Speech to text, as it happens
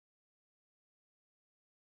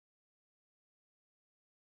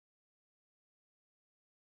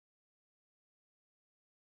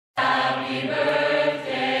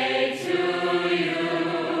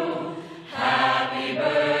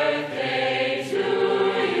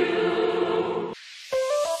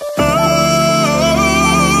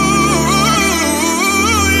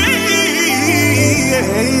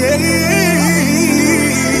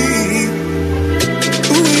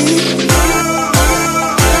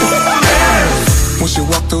When she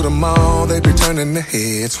walk through the mall, they be turning their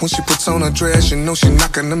heads. When she puts on a dress, you know she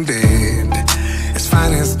knocking them dead. As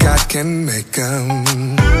fine as God can make them.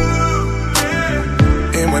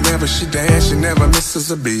 And whenever she dance, she never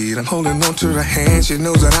misses a beat. I'm holding on to her hand, she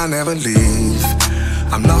knows that I'll never leave.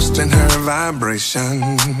 I'm lost in her vibration.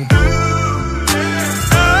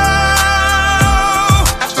 Oh,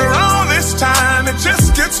 after all this time, it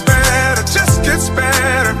just gets better, just gets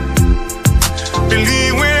better.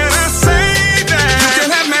 Believe when I say that you can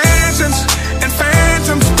have mansions and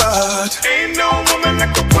phantoms, but ain't no woman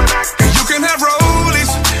like the one I got. You can have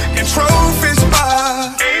rollies and trophies,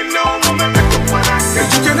 but ain't no woman like the one I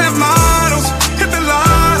got. You can have models, hit the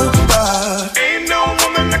lotto, but ain't no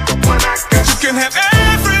woman like the one I got. You can have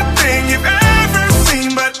everything you've ever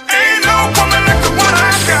seen, but ain't no woman like the one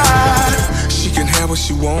I got. She can have what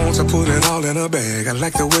she wants, I put it all in her bag. I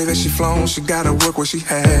like the way that she flows, she gotta work what she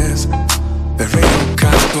has. There ain't no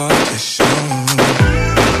competition.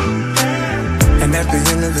 And at the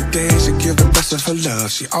end of the day, she give the best of her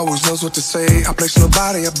love. She always knows what to say, I place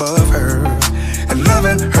nobody above her. And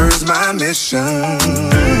loving her's my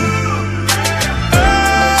mission.